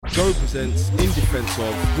Joe presents In Defence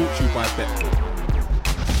Of, brought to you by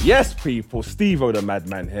Betpool. Yes, people, Steve-O the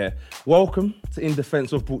Madman here. Welcome to In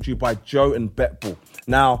Defence Of, brought to you by Joe and Betpool.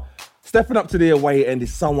 Now, stepping up to the away end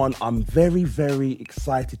is someone I'm very, very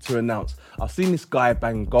excited to announce. I've seen this guy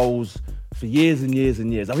bang goals for years and years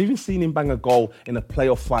and years. I've even seen him bang a goal in a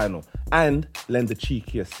playoff final and lend a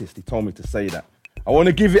cheeky assist. He told me to say that. I want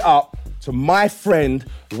to give it up to my friend,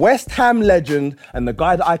 West Ham legend, and the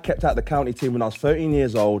guy that I kept at the county team when I was 13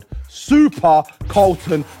 years old, Super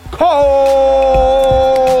Carlton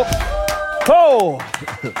Cole! Cole!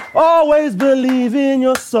 Always believe in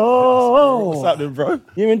your soul. What's happening, bro?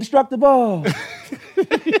 You're indestructible.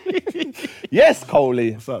 Yes,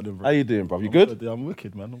 Coley. What's happening, bro? How you doing, bro? You good? I'm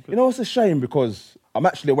wicked, man. I'm good. You know, it's a shame because I'm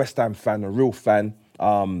actually a West Ham fan, a real fan.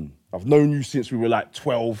 I've known you since we were like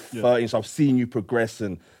 12, 13, so I've seen you progress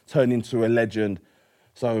and turn into a legend.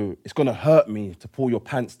 So it's going to hurt me to pull your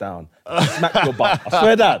pants down, smack your butt. I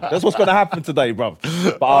swear that's what's going to happen today, bruv.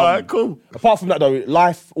 But, All right, cool. Apart from that, though,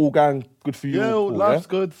 life all going good for you? Yeah, Cool, life's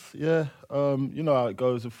good. Yeah, you know how it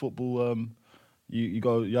goes in football.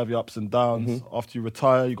 You have your ups and downs. Mm-hmm. After you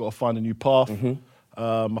retire, you got to find a new path.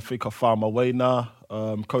 I think I found my way now.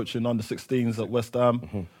 Coaching under 16s at West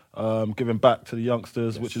Ham. Giving back to the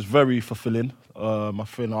youngsters, which is very fulfilling. I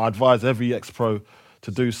think I advise every ex-pro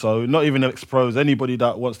to do so. Not even ex-pros, anybody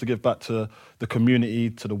that wants to give back to the community,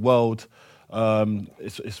 to the world.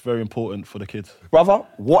 It's very important for the kids. Brother,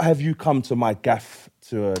 what have you come to my gaff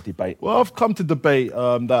to debate? Well, I've come to debate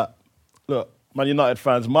that, look, Man United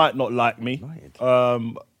fans might not like me.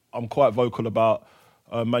 I'm quite vocal about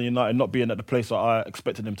Man United not being at the place that I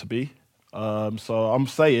expected them to be. So I'm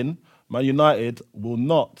saying Man United will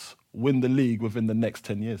not win the league within the next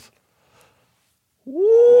 10 years. Ooh, What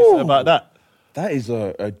do you say about that? that is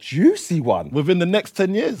a juicy one. Within the next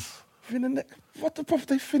 10 years. What the fuck?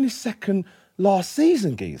 They finished second last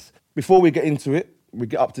season, geez. Before we get into it, we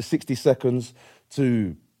get up to 60 seconds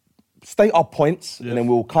to state our points, and then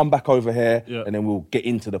we'll come back over here, and then we'll get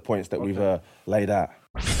into the points that we've laid out.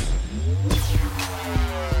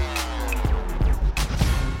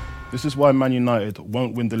 This is why Man United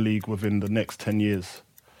won't win the league within the next 10 years.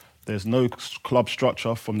 There's no club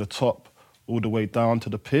structure from the top all the way down to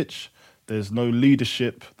the pitch. There's no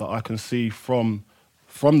leadership that I can see from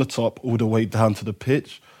the top all the way down to the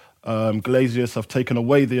pitch. Glaziers have taken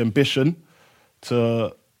away the ambition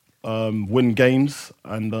to win games,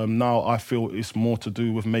 and now I feel it's more to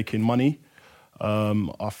do with making money.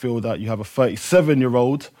 I feel that you have a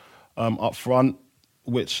 37-year-old up front,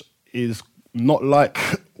 which is not like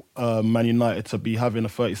Man United to be having a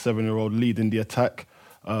 37-year-old leading the attack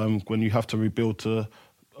when you have to rebuild to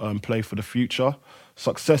play for the future.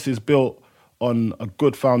 Success is built on a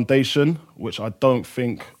good foundation, which I don't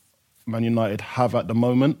think Man United have at the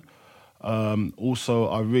moment. Also,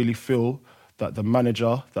 I really feel that the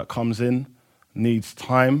manager that comes in needs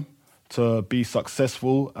time to be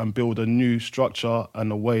successful and build a new structure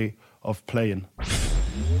and a way of playing.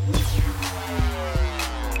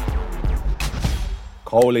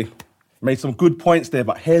 Coley made some good points there,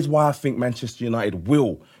 but here's why I think Manchester United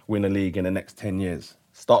will win the league in the next 10 years.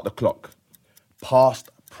 Start the clock. Past,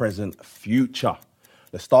 present, future.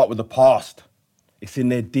 Let's start with the past. It's in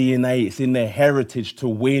their DNA, it's in their heritage to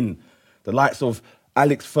win. The likes of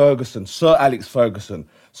Alex Ferguson, Sir Alex Ferguson,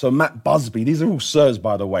 Sir Matt Busby, these are all sirs,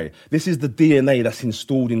 by the way. This is the DNA that's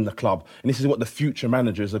installed in the club, and this is what the future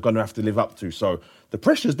managers are going to have to live up to. So the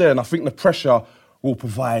pressure's there, and I think the pressure will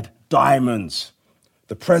provide diamonds.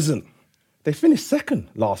 The present, they finished second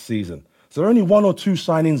last season, so they're only one or two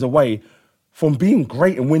signings away from being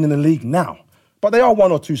great and winning the league now. But they are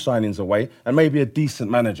one or two signings away, and maybe a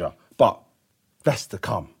decent manager. But that's to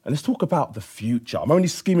come. And let's talk about the future. I'm only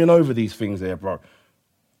skimming over these things here, bro.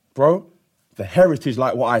 Bro, the heritage,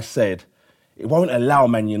 like what I said, it won't allow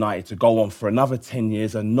Man United to go on for another 10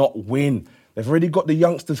 years and not win. They've already got the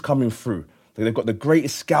youngsters coming through. They've got the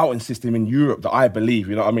greatest scouting system in Europe that I believe,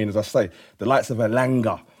 you know what I mean? As I say, the likes of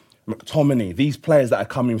Elanga, McTominay, these players that are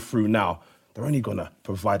coming through now, they're only going to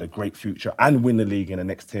provide a great future and win the league in the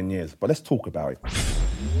next 10 years. But let's talk about it.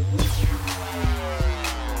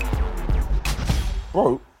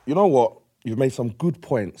 Bro, you know what? You've made some good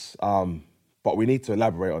points, but we need to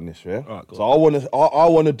elaborate on this, yeah? All right, cool. So I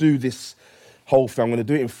want to do this whole thing. I'm going to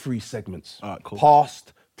do it in 3 segments. All right, cool.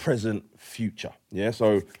 Past, present, future, yeah?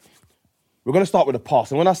 So we're going to start with the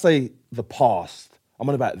past. And when I say the past, I'm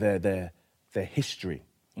on about their history.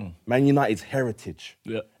 Man United's heritage.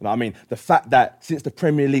 Yeah. You know what I mean? The fact that since the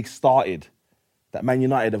Premier League started, that Man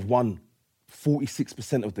United have won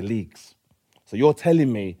 46% of the leagues. So you're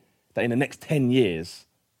telling me that in the next 10 years,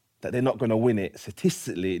 that they're not going to win it,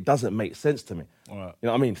 statistically, it doesn't make sense to me. All right. You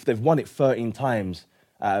know what I mean? If they've won it 13 times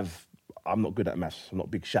out of, I'm not good at maths, I'm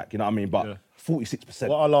not Big Shaq, you know what I mean? But 46%.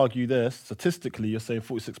 What I'll argue there, statistically, you're saying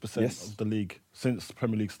 46% Yes. of the league since the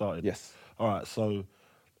Premier League started. Yes. All right. So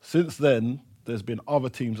since then, there's been other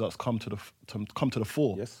teams that's come to the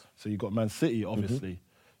fore. Yes. So you've got Man City, obviously.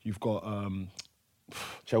 You've got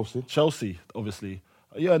Chelsea. obviously.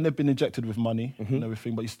 Yeah, and they've been injected with money and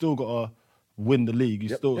everything, but you still got to win the league. You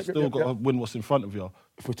still got to win what's in front of you.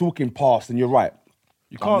 If we're talking past, then you're right.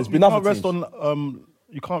 You There's can't, been you other can't rest teams. on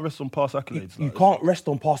you can't rest on past accolades. You can't rest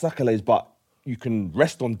on past accolades, but you can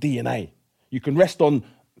rest on DNA. You can rest on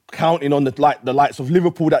counting on the likes of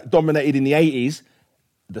Liverpool that dominated in the 80s,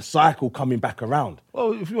 the cycle coming back around.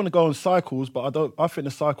 Well, if you want to go on cycles, but I think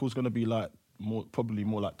the cycle is going to be probably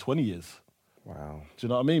more like 20 years. Wow. Do you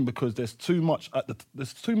know what I mean? Because there's too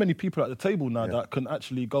many people at the table now that can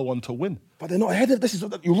actually go on to win. But they're not ahead of this.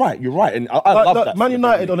 You're right, and I love that. Man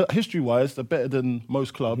United, history-wise, they're better than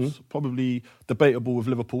most clubs. Probably debatable with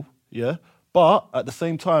Liverpool, yeah. But at the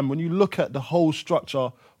same time, when you look at the whole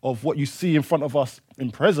structure of what you see in front of us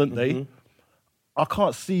in present day, I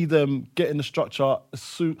can't see them getting the structure.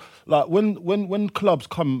 Like when clubs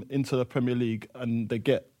come into the Premier League and they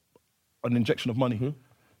get an injection of money,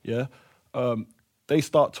 yeah, they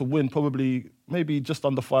start to win probably maybe just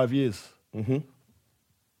under 5 years.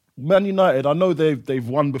 Man United, I know they've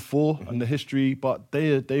won before in the history, but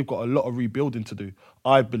they've got a lot of rebuilding to do,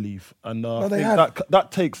 I believe, and I think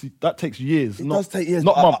that takes years. It does take years,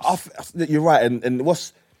 not months. You're right, and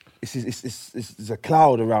it's a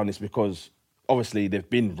cloud around this because obviously they've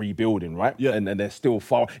been rebuilding, right? Yeah, and they're still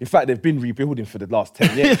far. In fact, they've been rebuilding for the last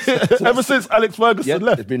 10 years. Ever since Alex Ferguson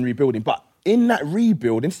left, they've been rebuilding, but. In that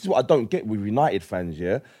rebuilding, this is what I don't get with United fans,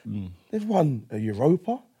 yeah? They've won a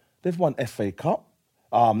Europa, they've won FA Cup,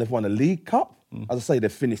 they've won a League Cup. As I say, they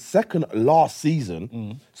finished second last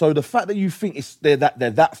season. So the fact that you think they're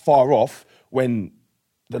that far off when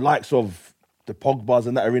the likes of the Pogbas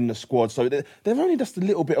and that are in the squad, so they're only just a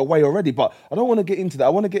little bit away already, but I don't want to get into that. I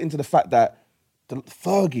want to get into the fact that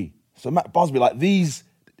Fergie, so Matt Busby, like these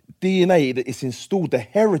DNA that it's installed, the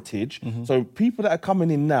heritage, so people that are coming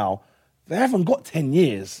in now, they haven't got 10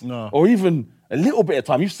 years or even a little bit of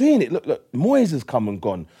time. You've seen it. Look, Moyes has come and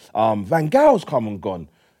gone. Van Gaal's come and gone.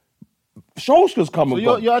 Solskjaer's come and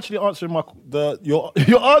gone. You're actually answering you're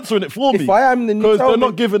answering it for me. If I am, then because they're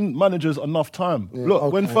not giving managers enough time. Yeah,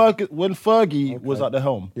 Look, when Fergie was at the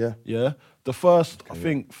helm, the first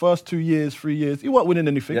 2 years, 3 years, he weren't winning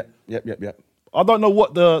anything. Yep. I don't know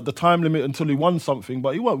what the time limit until he won something,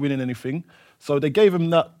 but he weren't winning anything. So they gave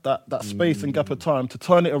him that space and gap of time to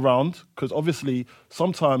turn it around, because obviously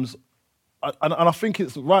sometimes, and I think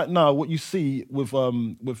it's right now what you see with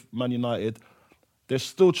Man United, they're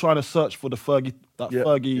still trying to search for the Fergie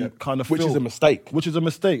kind of feel. Which is a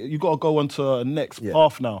mistake. You got to go on to a next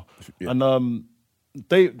path now. And I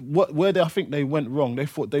think they went wrong. They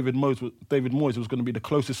thought David Moyes was going to be the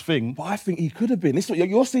closest thing. But I think he could have been.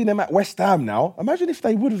 You're seeing them at West Ham now. Imagine if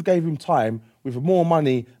they would have gave him time with more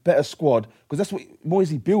money, better squad, because that's what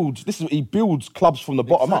Moyes builds. This is what he builds clubs from the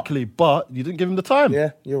bottom up. Exactly, but you didn't give him the time.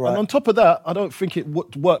 Yeah, you're right. And on top of that, I don't think it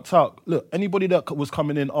worked out. Look, anybody that was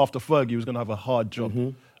coming in after Fergie was going to have a hard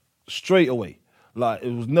job straight away. Like,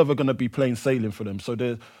 it was never going to be plain sailing for them.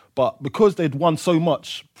 But because they'd won so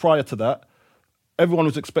much prior to that, everyone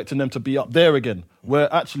was expecting them to be up there again,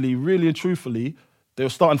 where actually, really and truthfully, they were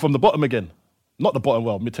starting from the bottom again. Not the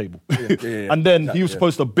bottom, mid-table. And then he was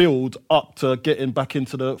supposed to build up to getting back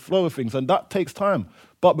into the flow of things, and that takes time.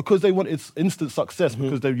 But because they wanted instant success,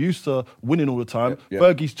 because they're used to winning all the time,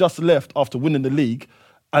 Fergie's just left after winning the league,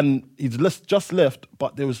 and he's just left,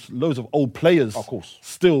 but there was loads of old players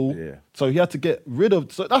still. Yeah. So he had to get rid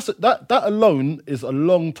of... So that alone is a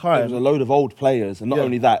long time. There was a load of old players, and not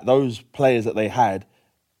only that, those players that they had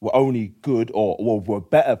were only good or were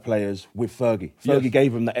better players with Fergie. Fergie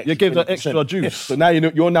gave them the extra. You gave that extra juice. Yes. So now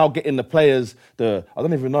you're now getting the players. I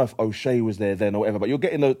don't even know if O'Shea was there then or whatever, but you're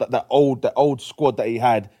getting that old squad that he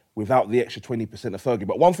had without the extra 20% of Fergie.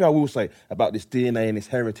 But one thing I will say about this DNA and this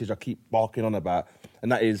heritage I keep barking on about,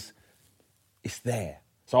 and that is, it's there.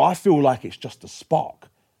 So I feel like it's just a spark.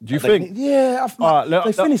 Do you think? Yeah,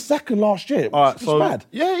 they finished second last year. It's mad.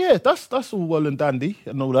 Yeah, that's all well and dandy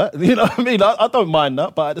and all that. You know what I mean? I don't mind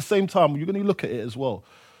that, but at the same time, you're going to look at it as well.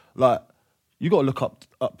 Like, you got to look up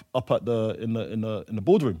at in the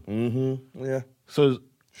boardroom. Yeah. So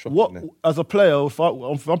as a player, if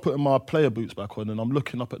I'm putting my player boots back on and I'm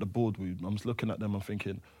looking up at the boardroom, I'm just looking at them and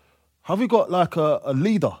thinking, have we got like a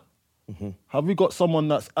leader? Have we got someone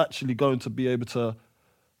that's actually going to be able to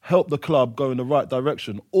help the club go in the right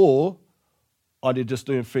direction? Or are they just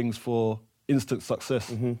doing things for instant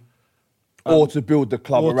success? Or to build the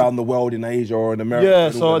club around the world in Asia or in America. Yeah,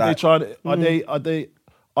 and so all are of they that. trying?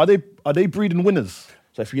 Are they breeding winners?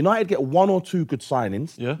 So if United get 1 or 2 good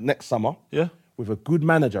signings Yeah. next summer, Yeah. with a good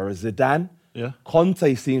manager as Zidane, Yeah.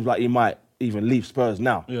 Conte seems like he might even leave Spurs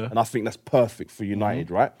now. Yeah. And I think that's perfect for United,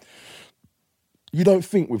 right? You don't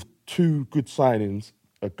think with 2 good signings,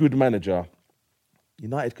 a good manager,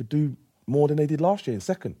 United could do more than they did last year in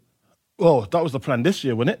second? Well, that was the plan this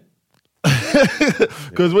year, wasn't it?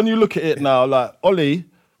 Because when you look at it now, like Ollie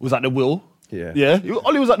was at the wheel. Yeah.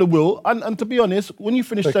 Ollie was at the wheel, and to be honest, when you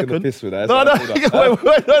finish Taking the second, piss with that, no, that's what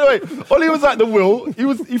wait. Ollie was at the wheel.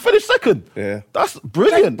 He finished second. Yeah. That's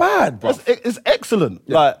brilliant. That ain't bad, bro. It's excellent.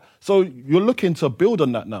 Like, so you're looking to build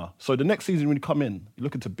on that now. So the next season when you come in, you're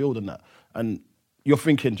looking to build on that, and you're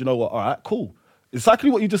thinking, do you know what? All right, cool.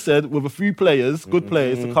 Exactly what you just said, with a few players, good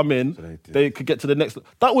players to come in, they could get to the next.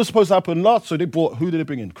 That was supposed to happen last, so they brought, who did they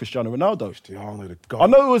bring in? Cristiano Ronaldo. I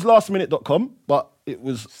know it was lastminute.com, but it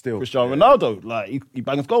was Still, Cristiano Ronaldo. Like, he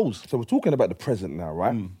bangs goals. So we're talking about the present now,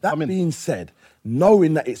 right? That being said,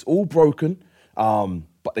 knowing that it's all broken,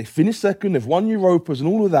 but they finished second, they've won Europas and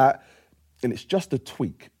all of that, and it's just a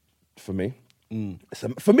tweak for me.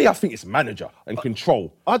 For me, I think it's manager and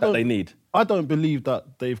control that they need. I don't believe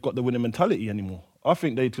that they've got the winning mentality anymore. I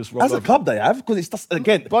think they just... As a club they have, because it's just,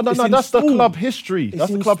 again... But no, that's the club history. That's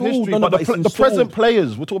the club history. No, but the present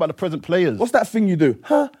players, we're talking about the present players. What's that thing you do?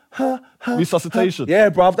 Resuscitation. Yeah,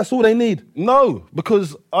 bruv, that's all they need. No,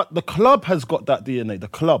 because the club has got that DNA, the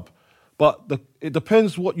club. But it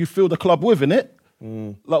depends what you fill the club with, innit?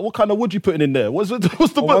 Like, what kind of wood you putting in there? What's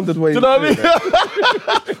the... I wondered where do you know what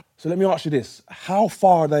I mean? So let me ask you this. How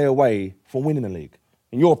far are they away from winning the league,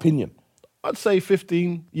 in your opinion? I'd say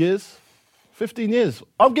 15 years. 15 years.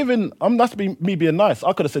 That's me being nice.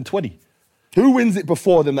 I could have said 20. Who wins it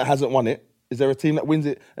before them that hasn't won it? Is there a team that wins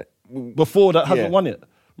it? Before that hasn't won it.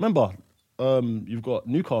 Remember, you've got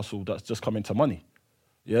Newcastle that's just come into money.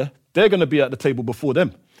 Yeah? They're going to be at the table before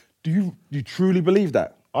them. Do you truly believe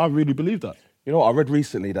that? I really believe that. You know what, I read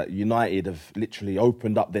recently that United have literally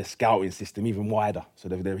opened up their scouting system even wider. So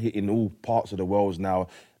they're hitting all parts of the world now.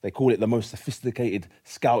 They call it the most sophisticated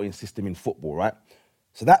scouting system in football, right?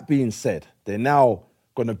 So that being said, they're now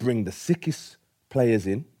going to bring the sickest players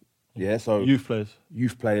in. Yeah, so Youth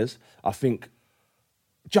players. I think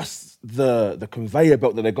just the conveyor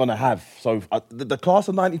belt that they're going to have. So the class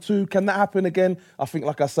of 92, can that happen again? I think,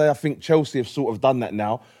 like I say, I think Chelsea have sort of done that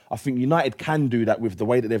now. I think United can do that with the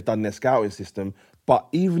way that they've done their scouting system. But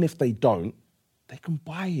even if they don't, they can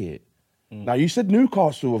buy it. Now, you said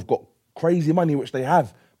Newcastle have got crazy money, which they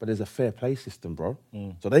have, but there's a fair play system, bro.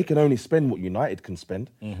 So they can only spend what United can spend.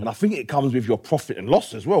 And I think it comes with your profit and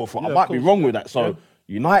loss as well. I might be wrong with that. So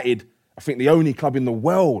United, I think the only club in the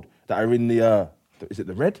world that are in the is it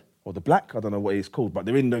the red or the black? I don't know what it's called, but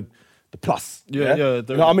they're in the plus. Yeah. You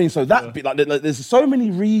know what I mean? So that bit, like, there's so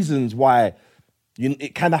many reasons why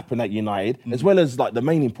it can happen at United, as well as like the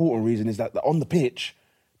main important reason is that on the pitch,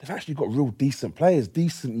 they've actually got real decent players,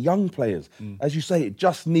 decent young players. As you say, it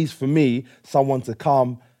just needs, for me, someone to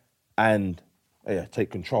come and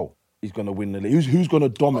take control. He's going to win the league. Who's going to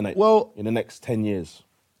dominate in the next 10 years?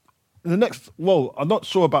 I'm not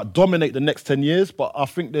sure about dominate the next 10 years, but I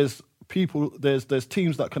think there's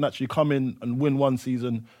teams that can actually come in and win one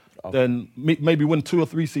season, then maybe win 2 or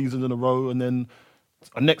 3 seasons in a row, and then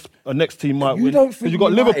a next team might win. You don't think you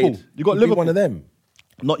got Liverpool? You got Liverpool. One of them?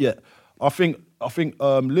 Not yet. I think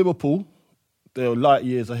Liverpool, they're light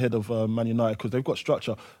years ahead of Man United because they've got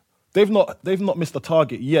structure. They've not missed the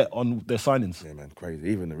target yet on their signings. Yeah, man, crazy.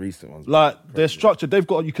 Even the recent ones. Like their structure,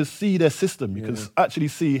 you can see their system. You can actually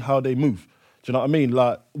see how they move. Do you know what I mean?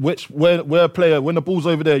 Like where a player, when the ball's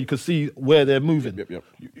over there, you can see where they're moving. Yep.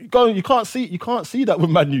 You can't see that with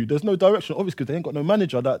Man U. There's no direction, obviously, because they ain't got no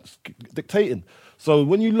manager that's dictating. So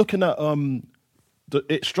when you're looking at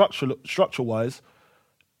structure-wise,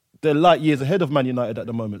 they're light years ahead of Man United at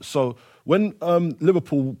the moment. So when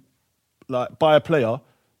Liverpool buy a player,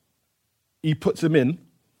 he puts him in.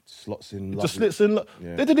 Slots in. Just slits in.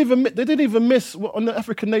 Yeah. They didn't even miss on the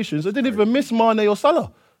African nations. They didn't even miss Mane or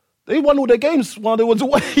Salah. They won all their games while they was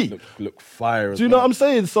away. Look fire. Do you know what I'm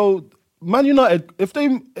saying? So Man United, if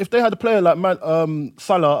they had a player like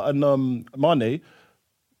Salah and Mane,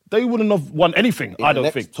 they wouldn't have won anything. I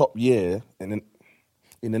don't think. Top year, and then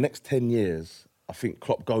in the next 10 years, I think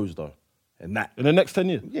Klopp goes though. In the next 10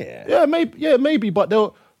 years, maybe. But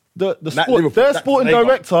their sporting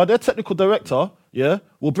director, their technical director,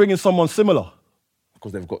 will bring in someone similar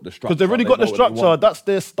because they've got the structure. Because they've already got the structure. That's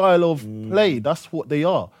their style of play. That's what they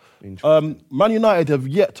are. Man United have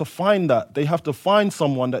yet to find that. They have to find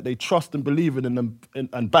someone that they trust and believe in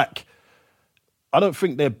and back. I don't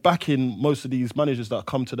think they're backing most of these managers that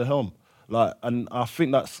come to the helm. And I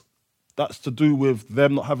think that's to do with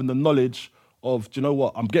them not having the knowledge of, do you know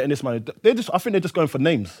what, I'm getting this man. I think they're just going for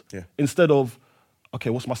names instead of, okay,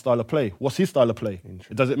 what's my style of play? What's his style of play?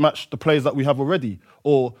 Does it match the players that we have already?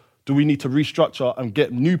 Or do we need to restructure and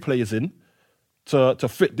get new players in to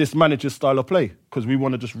fit this manager's style of play? Because we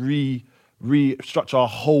want to just restructure our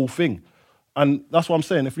whole thing. And that's what I'm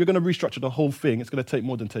saying. If you're going to restructure the whole thing, it's going to take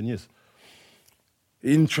more than 10 years.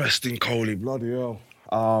 Interesting, Coley. Bloody hell.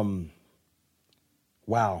 Wow.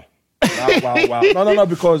 Wow. No,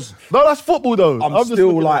 because... No, that's football, though.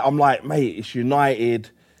 I'm like, mate, it's United.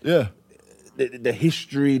 Yeah. The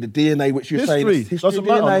history, the DNA, which you're saying... History doesn't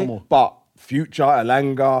matter no more. But future,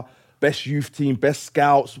 Elanga, best youth team, best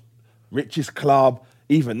scouts, richest club,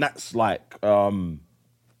 even that's like...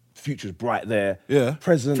 future's bright there. Yeah.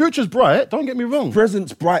 Present. Future's bright, don't get me wrong.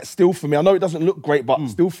 Present's bright still for me. I know it doesn't look great, but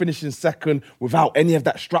still finishing second without any of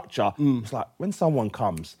that structure. It's like, when someone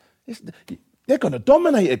comes, they're going to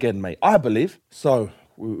dominate again, mate, I believe. So,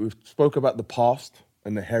 we've spoke about the past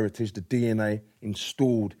and the heritage, the DNA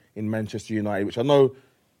installed in Manchester United, which I know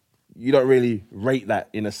you don't really rate that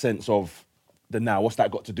in a sense of the now. What's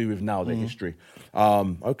that got to do with now, the history?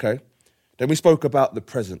 Okay. Then we spoke about the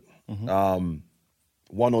present.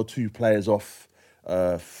 One or two players off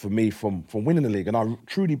for me from winning the league. And I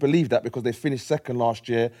truly believe that because they finished second last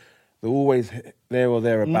year. They're always there or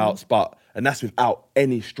thereabouts, and that's without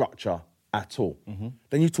any structure at all.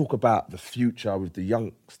 Then you talk about the future with the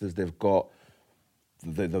youngsters they've got,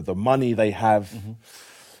 the money they have.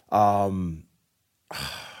 Bruv,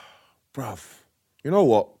 you know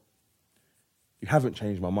what? You haven't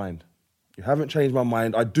changed my mind.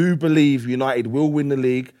 I do believe United will win the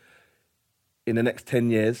league in the next 10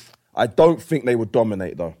 years. I don't think they would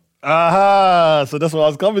dominate, though. Aha! So that's what I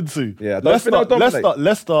was coming to. Yeah,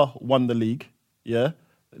 Leicester won the league, yeah?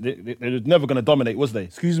 They were never going to dominate, was they?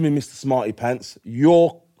 Excuse me, Mr. Smarty Pants.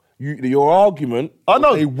 Your argument, I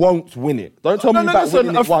know they won't win it. Don't tell me about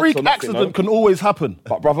winning it once or nothing. A freak accident can always happen.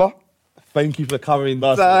 But, brother, thank you for coming.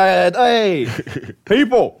 Hey,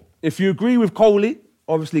 people, if you agree with Coley,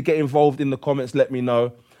 obviously get involved in the comments, let me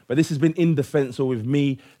know. But this has been In Defence with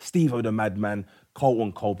me, Steve-O the Madman,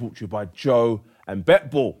 Colton Cole, brought to you by Joe and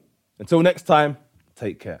BetBall. Until next time,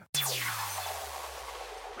 take care.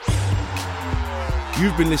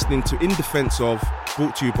 You've been listening to In Defence of,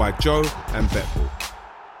 brought to you by Joe and BetBall.